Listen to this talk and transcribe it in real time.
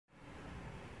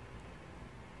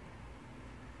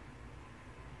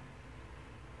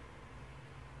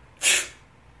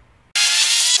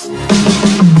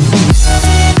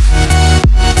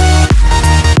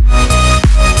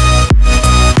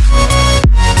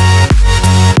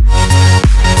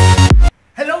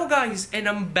and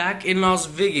I'm back in Las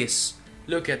Vegas.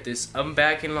 Look at this, I'm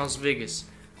back in Las Vegas.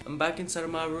 I'm back inside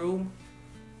of my room.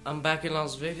 I'm back in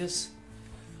Las Vegas.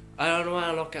 I don't know why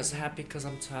I look as happy, because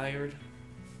I'm tired.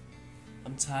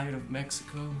 I'm tired of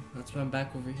Mexico. That's why I'm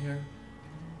back over here.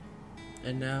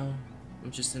 And now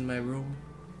I'm just in my room.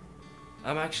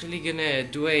 I'm actually gonna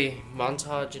do a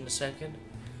montage in a second.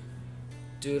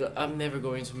 Dude, I'm never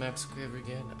going to Mexico ever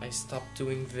again. I stopped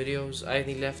doing videos. I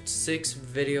only left 6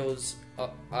 videos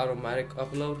automatic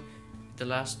upload. The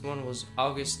last one was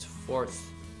August 4th.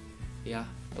 Yeah,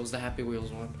 that was the Happy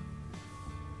Wheels one.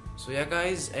 So yeah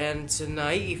guys, and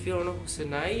tonight, if you don't know who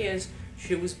tonight is,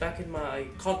 she was back in my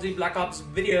Call of Duty Black Ops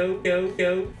video.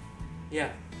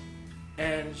 Yeah.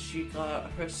 And she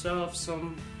got herself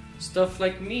some stuff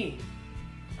like me.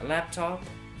 A laptop.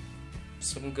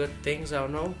 Some good things, I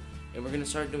don't know. And we're gonna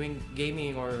start doing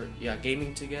gaming, or yeah,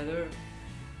 gaming together.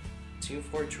 Team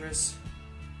Fortress.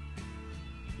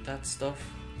 That stuff.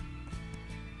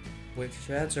 Wait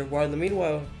for your answer. While in the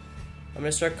meanwhile, I'm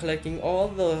gonna start collecting all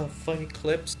the funny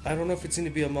clips. I don't know if it's gonna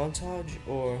be a montage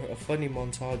or a funny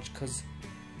montage, cause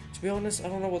to be honest, I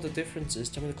don't know what the difference is.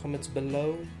 Tell me in the comments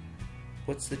below.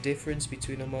 What's the difference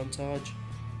between a montage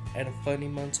and a funny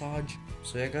montage?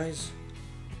 So yeah guys,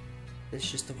 it's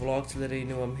just a vlog to let you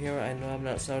know I'm here. I know I'm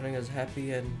not sounding as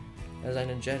happy and as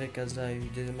energetic as I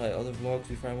did in my other vlogs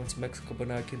before I went to Mexico, but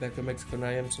now I came back from Mexico and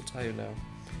I am so tired now.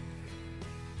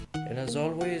 And as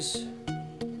always,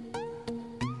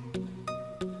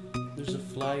 there's a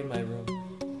fly in my room.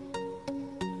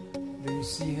 Do you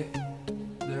see it?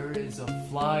 There is a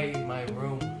fly in my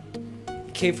room.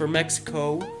 Came from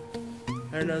Mexico.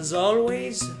 And as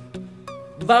always,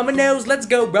 vamonos, let's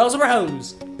go, bros and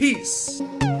hoes. Peace.